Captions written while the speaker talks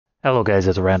Hello guys,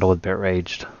 it's Randall with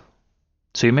BitRaged.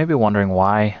 So you may be wondering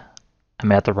why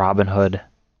I'm at the Robinhood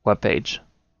webpage.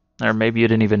 Or maybe you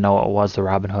didn't even know it was the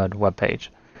Robinhood webpage.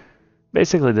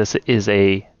 Basically, this is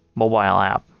a mobile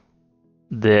app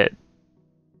that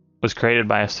was created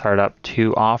by a startup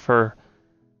to offer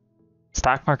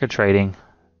stock market trading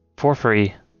for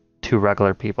free to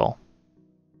regular people.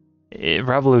 It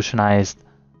revolutionized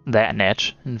that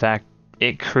niche. In fact,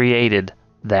 it created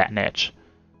that niche,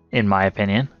 in my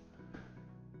opinion.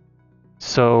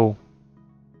 So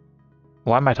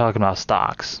why am I talking about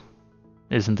stocks?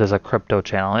 Isn't this a crypto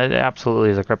channel? It absolutely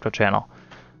is a crypto channel.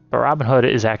 But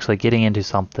Robinhood is actually getting into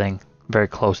something very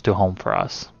close to home for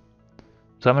us.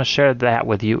 So I'm going to share that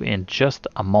with you in just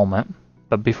a moment.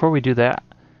 But before we do that,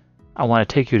 I want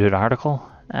to take you to an article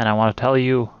and I want to tell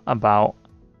you about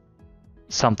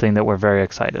something that we're very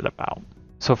excited about.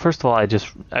 So first of all,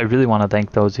 I really want to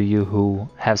thank those of you who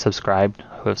have subscribed,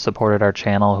 who have supported our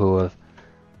channel, who have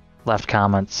left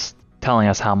comments telling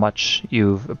us how much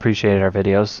you've appreciated our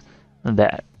videos.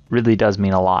 That really does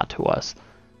mean a lot to us.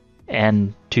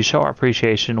 And to show our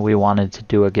appreciation, we wanted to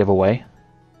do a giveaway.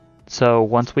 So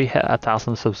once we hit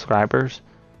 1,000 subscribers,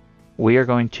 we are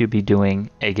going to be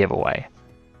doing a giveaway.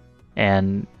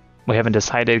 And we haven't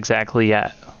decided exactly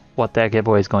yet what that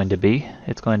giveaway is going to be.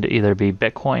 It's going to either be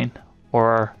Bitcoin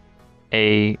or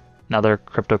another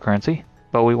cryptocurrency.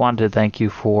 But we wanted to thank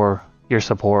you for your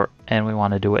support, and we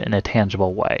want to do it in a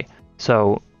tangible way.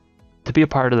 So to be a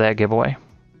part of that giveaway,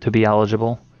 to be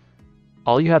eligible,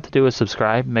 all you have to do is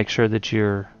subscribe, make sure that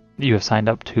you have signed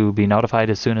up to be notified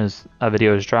as soon as a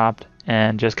video is dropped,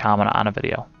 and just comment on a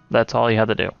video. That's all you have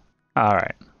to do.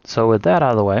 Alright, so with that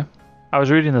out of the way, I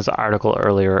was reading this article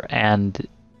earlier and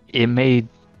it made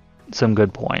some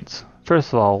good points.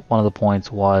 First of all, one of the points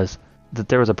was that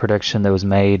there was a prediction that was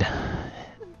made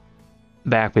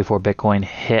back before Bitcoin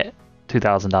hit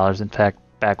 $2,000. In fact,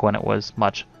 back when it was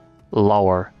much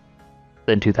lower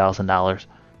than $2,000,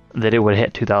 that it would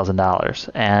hit $2,000.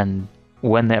 And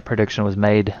when that prediction was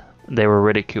made, they were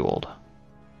ridiculed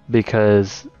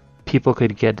because people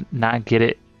could not get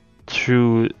it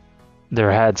through their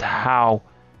heads how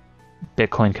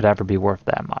Bitcoin could ever be worth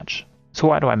that much. So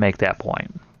why do I make that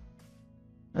point?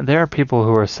 There are people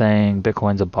who are saying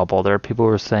Bitcoin's a bubble. There are people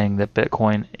who are saying that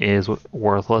Bitcoin is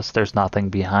worthless, there's nothing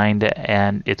behind it,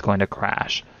 and it's going to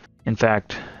crash. In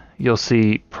fact, you'll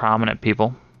see prominent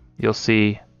people, you'll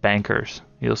see bankers,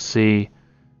 you'll see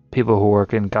people who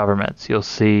work in governments, you'll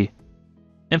see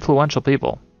influential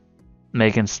people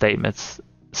making statements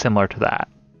similar to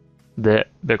that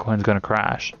Bitcoin's going to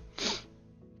crash.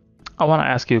 I want to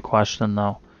ask you a question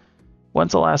though.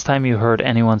 When's the last time you heard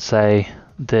anyone say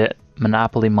that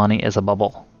monopoly money is a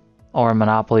bubble or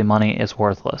monopoly money is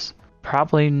worthless?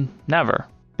 Probably never,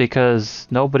 because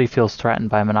nobody feels threatened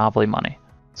by monopoly money.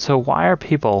 So why are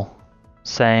people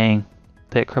saying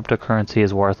that cryptocurrency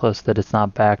is worthless, that it's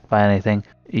not backed by anything,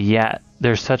 yet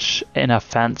there's such an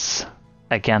offense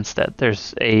against it?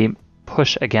 There's a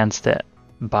push against it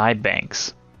by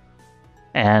banks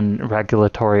and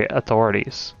regulatory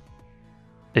authorities.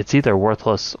 It's either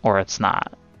worthless or it's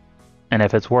not. And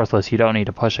if it's worthless, you don't need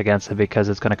to push against it because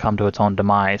it's going to come to its own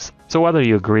demise. So whether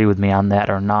you agree with me on that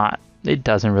or not, it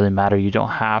doesn't really matter. You don't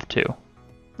have to.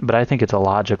 But I think it's a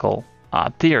logical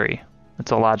theory.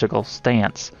 It's a logical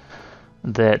stance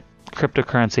that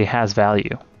cryptocurrency has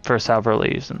value for several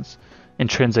reasons.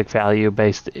 Intrinsic value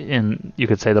based in, you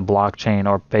could say, the blockchain,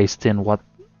 or based in what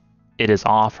it is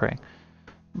offering.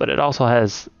 But it also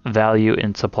has value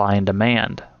in supply and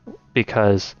demand,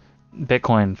 because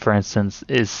Bitcoin, for instance,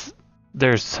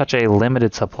 there's such a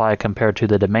limited supply compared to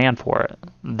the demand for it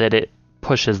that it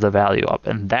pushes the value up.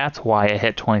 And that's why it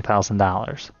hit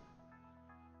 $20,000.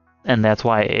 And that's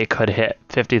why it could hit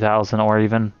 $50,000 or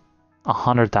even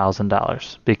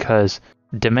 $100,000, because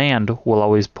demand will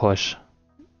always push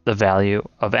the value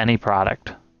of any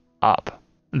product up.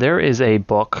 There is a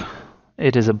book.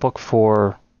 It is a book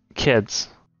for kids.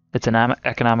 It's an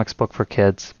economics book for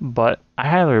kids, but I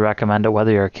highly recommend it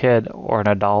whether you're a kid or an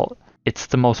adult. It's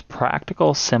the most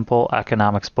practical, simple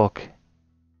economics book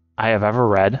I have ever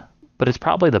read, but it's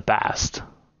probably the best.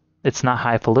 It's not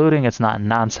highfalutin, it's not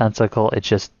nonsensical, it's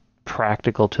just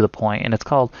practical to the point, and it's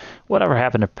called Whatever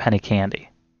Happened to Penny Candy.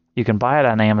 You can buy it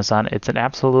on Amazon. It's an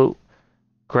absolute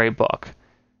great book.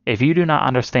 If you do not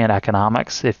understand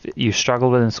economics, if you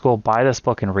struggle with it in school, buy this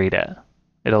book and read it.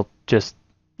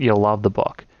 You'll love the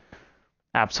book.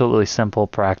 Absolutely simple,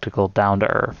 practical, down to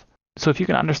earth. So if you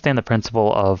can understand the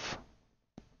principle of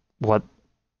what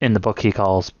in the book he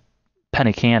calls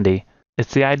penny candy,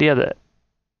 it's the idea that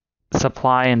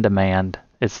supply and demand,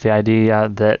 it's the idea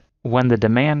that when the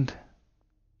demand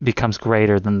becomes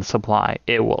greater than the supply,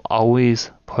 it will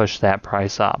always push that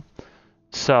price up.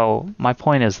 So my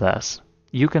point is this.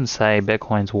 You can say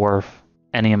Bitcoin's worth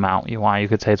any amount you want. You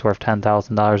could say it's worth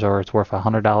 $10,000 or it's worth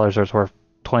 $100 or it's worth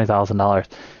 $20,000.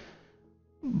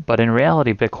 But in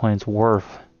reality, Bitcoin's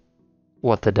worth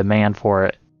what the demand for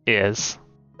it is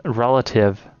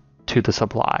relative to the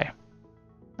supply.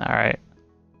 All right.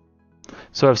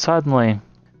 So if suddenly,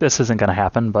 this isn't going to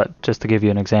happen, but just to give you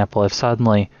an example, if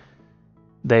suddenly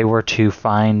they were to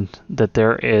find that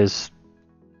there is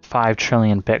 5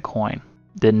 trillion Bitcoin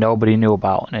that nobody knew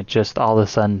about, and it just all of a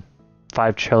sudden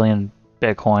 5 trillion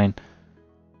Bitcoin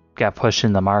got pushed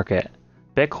in the market,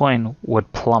 Bitcoin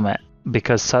would plummet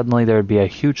because suddenly there would be a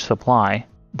huge supply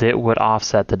that would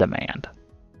offset the demand.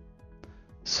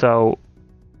 So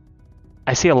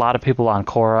I see a lot of people on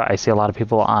Quora, I see a lot of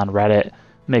people on Reddit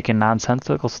making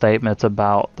nonsensical statements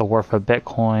about the worth of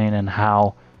Bitcoin and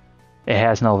how it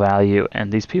has no value,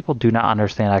 and these people do not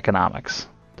understand economics.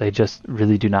 They just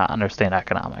really do not understand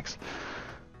economics.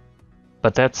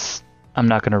 But I'm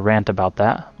not going to rant about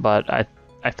that, but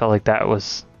I felt like that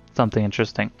was something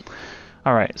interesting.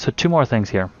 All right, so 2 more things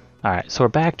here. All right, so we're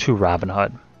back to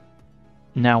Robinhood.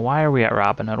 Now, why are we at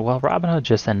Robinhood? Well, Robinhood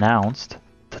just announced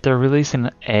that they're releasing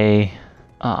a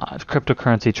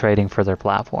cryptocurrency trading for their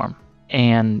platform.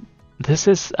 And this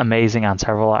is amazing on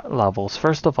several levels.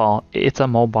 First of all, it's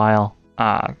mobile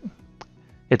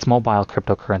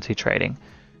cryptocurrency trading,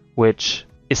 which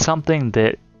is something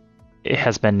that it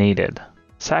has been needed.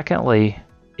 Secondly,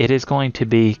 it is going to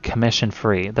be commission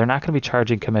free. They're not going to be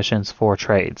charging commissions for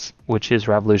trades, which is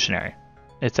revolutionary.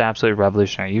 It's absolutely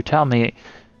revolutionary. You tell me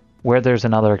where there's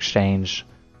another exchange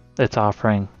that's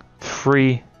offering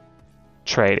free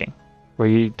trading,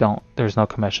 where there's no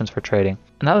commissions for trading.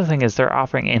 Another thing is they're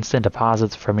offering instant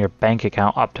deposits from your bank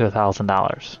account up to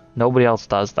 $1,000. Nobody else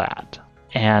does that.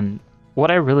 And what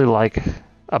I really like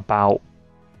about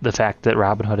the fact that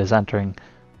Robinhood is entering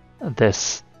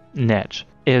this niche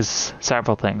is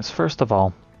several things. First of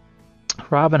all,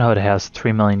 Robinhood has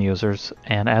 3 million users,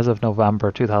 and as of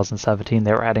November 2017,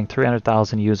 they were adding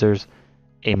 300,000 users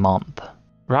a month.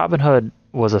 Robinhood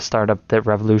was a startup that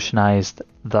revolutionized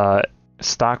the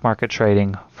stock market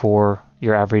trading for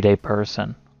your everyday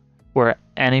person, where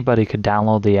anybody could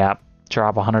download the app,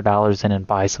 drop $100 in and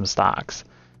buy some stocks.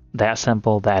 That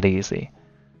simple, that easy.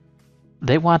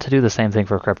 They want to do the same thing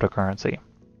for cryptocurrency,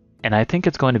 and I think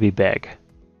it's going to be big.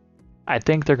 I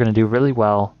think they're going to do really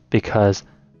well because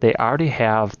they already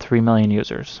have 3 million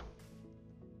users.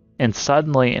 And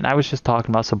suddenly, and I was just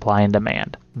talking about supply and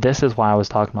demand. This is why I was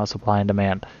talking about supply and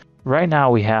demand. Right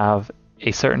now we have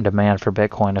a certain demand for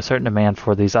Bitcoin, a certain demand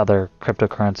for these other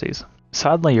cryptocurrencies.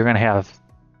 Suddenly you're going to have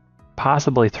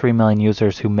possibly 3 million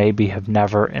users who maybe have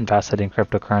never invested in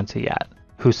cryptocurrency yet,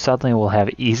 who suddenly will have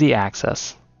easy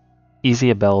access, easy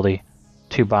ability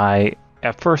to buy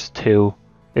at first 2,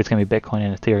 it's going to be Bitcoin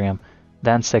and Ethereum,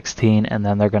 then 16, and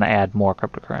then they're going to add more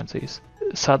cryptocurrencies.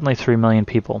 Suddenly 3 million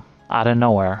people out of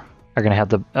nowhere are going to have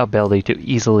the ability to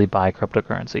easily buy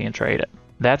cryptocurrency and trade it.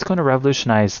 That's going to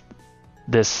revolutionize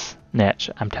this niche.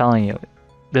 I'm telling you,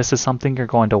 this is something you're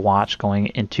going to watch going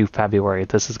into February.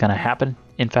 This is going to happen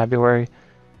in February.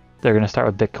 They're going to start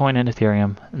with Bitcoin and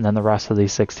Ethereum, and then the rest of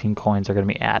these 16 coins are going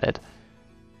to be added.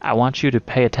 I want you to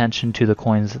pay attention to the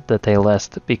coins that they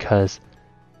list, because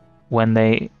when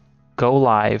they go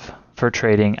live for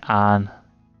trading on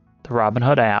the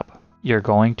Robinhood app, you're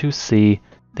going to see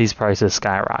these prices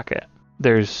skyrocket.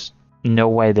 There's no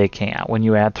way they can't. When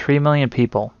you add 3 million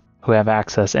people who have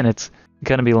access, and it's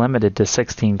going to be limited to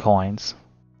 16 coins,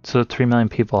 so 3 million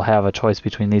people have a choice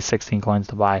between these 16 coins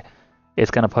to buy,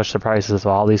 it's going to push the prices of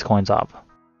all these coins up.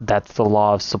 That's the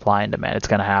law of supply and demand. It's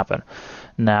going to happen.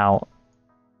 Now,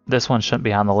 this one shouldn't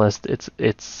be on the list.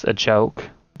 It's a joke.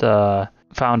 The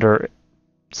founder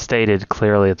stated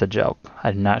clearly it's a joke.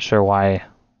 I'm not sure why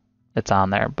it's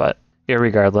on there, but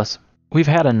irregardless, we've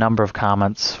had a number of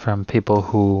comments from people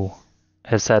who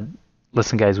have said,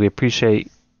 listen guys, we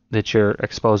appreciate that you're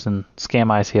exposing scam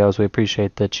ICOs. We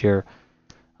appreciate that you're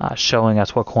showing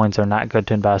us what coins are not good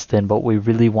to invest in, but we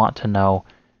really want to know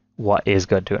what is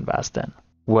good to invest in.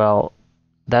 Well,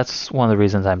 that's one of the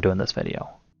reasons I'm doing this video.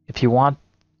 If you want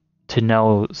to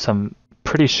know some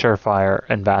pretty surefire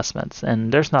investments,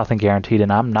 and there's nothing guaranteed,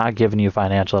 and I'm not giving you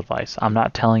financial advice. I'm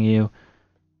not telling you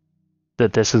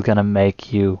that this is going to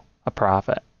make you a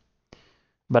profit.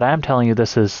 But I am telling you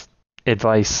this is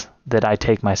advice that I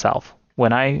take myself.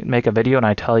 When I make a video and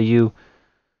I tell you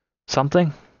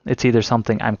something, it's either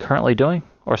something I'm currently doing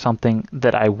or something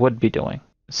that I would be doing.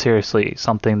 Seriously,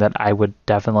 something that I would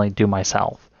definitely do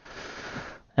myself.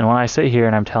 And when I sit here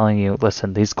and I'm telling you,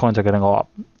 listen, these coins are going to go up,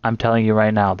 I'm telling you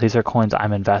right now, these are coins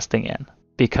I'm investing in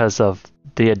because of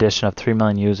the addition of 3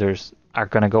 million users are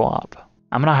going to go up.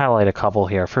 I'm going to highlight a couple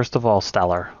here. First of all,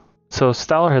 Stellar. So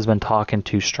Stellar has been talking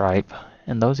to Stripe.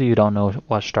 And those of you who don't know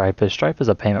what Stripe is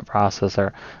a payment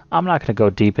processor. I'm not going to go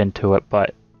deep into it,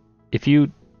 but if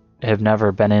you have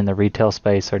never been in the retail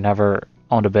space or never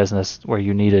owned a business where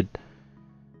you needed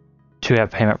to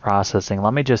have payment processing,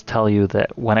 let me just tell you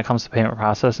that when it comes to payment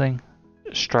processing,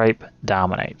 Stripe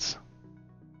dominates.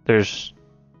 There's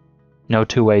no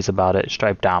two ways about it.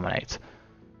 Stripe dominates.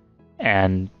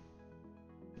 And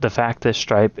the fact that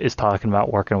Stripe is talking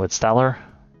about working with Stellar,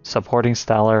 supporting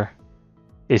Stellar,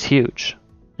 is huge.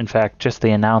 In fact, just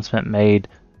the announcement made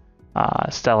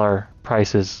Stellar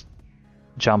prices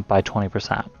jump by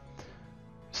 20%.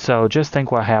 So just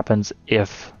think what happens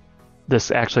if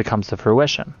this actually comes to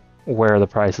fruition, where the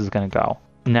price is going to go.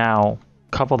 Now,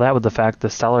 couple that with the fact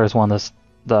that Stellar is one of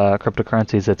the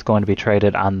cryptocurrencies that's going to be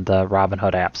traded on the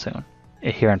Robinhood app soon,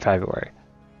 here in February.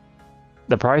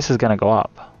 The price is going to go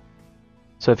up.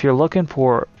 So if you're looking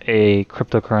for a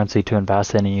cryptocurrency to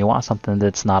invest in and you want something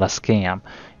that's not a scam,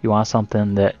 you want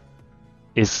something that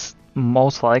is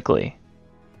most likely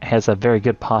has a very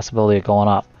good possibility of going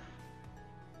up,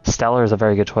 Stellar is a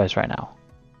very good choice right now.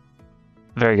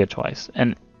 Very good choice.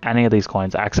 And any of these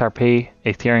coins, XRP,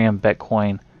 Ethereum,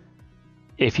 Bitcoin,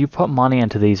 if you put money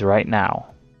into these right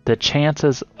now, the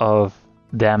chances of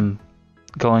them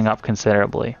going up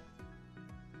considerably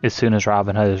as soon as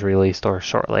Robinhood is released or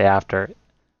shortly after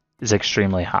is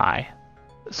extremely high.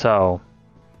 So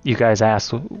you guys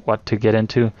asked what to get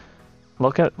into.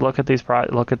 Look at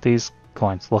these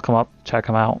coins. Look them up, check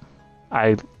them out.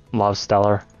 I love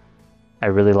Stellar. I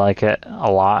really like it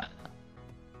a lot.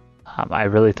 I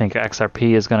really think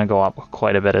XRP is going to go up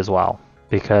quite a bit as well,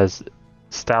 because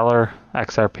Stellar,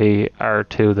 XRP are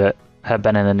two that have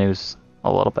been in the news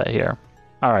a little bit here.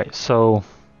 Alright, so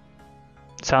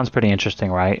sounds pretty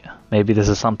interesting, right? Maybe this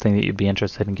is something that you'd be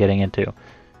interested in getting into.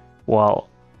 Well,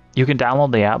 you can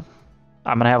download the app.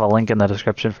 I'm going to have a link in the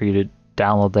description for you to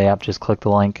download the app. Just click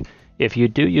the link. If you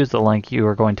do use the link, you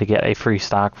are going to get a free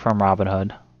stock from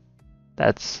Robinhood.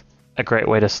 That's a great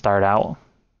way to start out.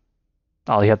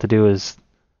 All you have to do is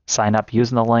sign up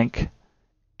using the link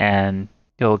and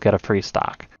you'll get a free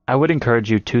stock. I would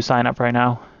encourage you to sign up right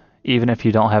now, even if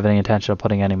you don't have any intention of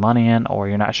putting any money in or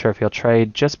you're not sure if you'll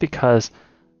trade, just because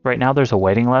right now there's a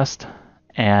waiting list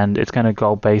and it's going to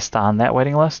go based on that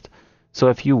waiting list. So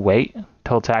if you wait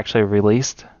till it's actually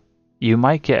released, you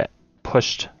might get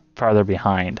pushed farther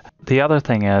behind. The other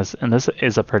thing is, and this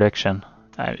is a prediction,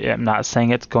 I'm not saying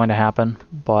it's going to happen,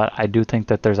 but I do think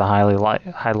that there's a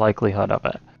high likelihood of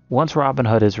it. Once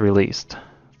Robinhood is released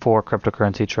for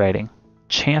cryptocurrency trading,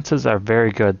 chances are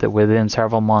very good that within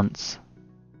several months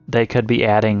they could be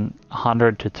adding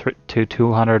 100 to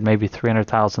 200, maybe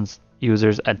 300,000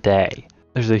 users a day.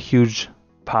 There's a huge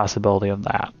possibility of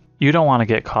that. You don't want to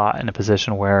get caught in a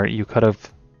position where you could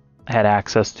have had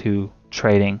access to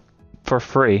trading for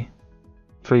free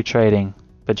trading,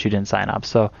 but you didn't sign up.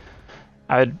 So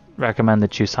I would recommend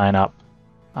that you sign up.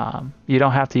 You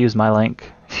don't have to use my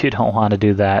link if you don't want to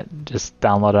do that. Just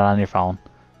download it on your phone.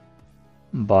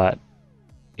 But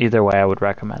either way, I would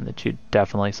recommend that you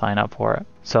definitely sign up for it.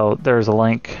 So there's a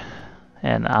link,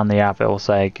 and on the app it will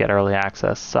say get early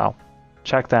access. So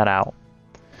check that out.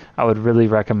 I would really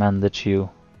recommend that you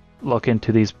look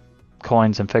into these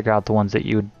coins and figure out the ones that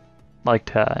you'd like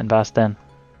to invest in,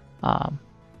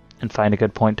 and find a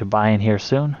good point to buy in here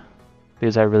soon,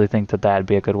 because I really think that that'd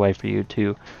be a good way for you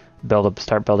to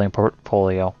start building a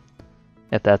portfolio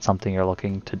if that's something you're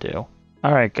looking to do.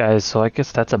 Alright guys, so I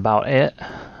guess that's about it.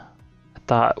 I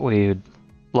thought we'd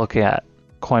look at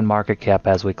CoinMarketCap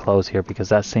as we close here, because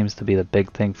that seems to be the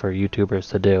big thing for YouTubers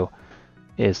to do,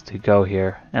 is to go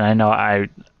here. And I know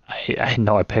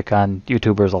I pick on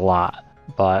YouTubers a lot,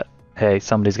 but hey,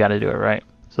 somebody's got to do it, right?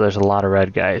 So there's a lot of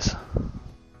red, guys.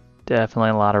 Definitely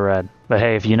a lot of red. But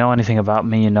hey, if you know anything about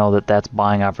me, you know that that's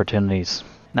buying opportunities.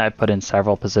 And I put in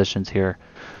several positions here.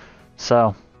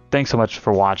 So thanks so much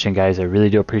for watching, guys. I really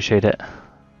do appreciate it.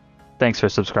 Thanks for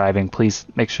subscribing. Please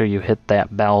make sure you hit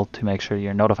that bell to make sure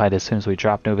you're notified as soon as we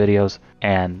drop new videos.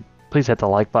 And please hit the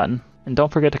like button. And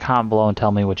don't forget to comment below and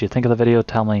tell me what you think of the video.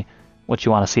 Tell me what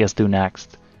you want to see us do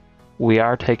next. We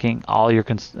are taking all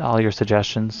your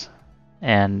suggestions,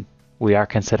 and we are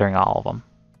considering all of them.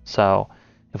 So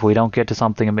if we don't get to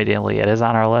something immediately, it is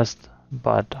on our list.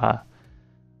 But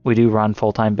we do run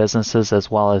full-time businesses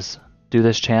as well as do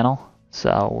this channel.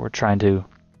 So we're trying to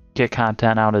get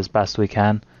content out as best we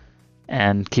can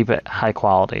and keep it high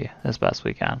quality as best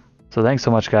we can. So thanks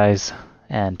so much, guys,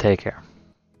 and take care.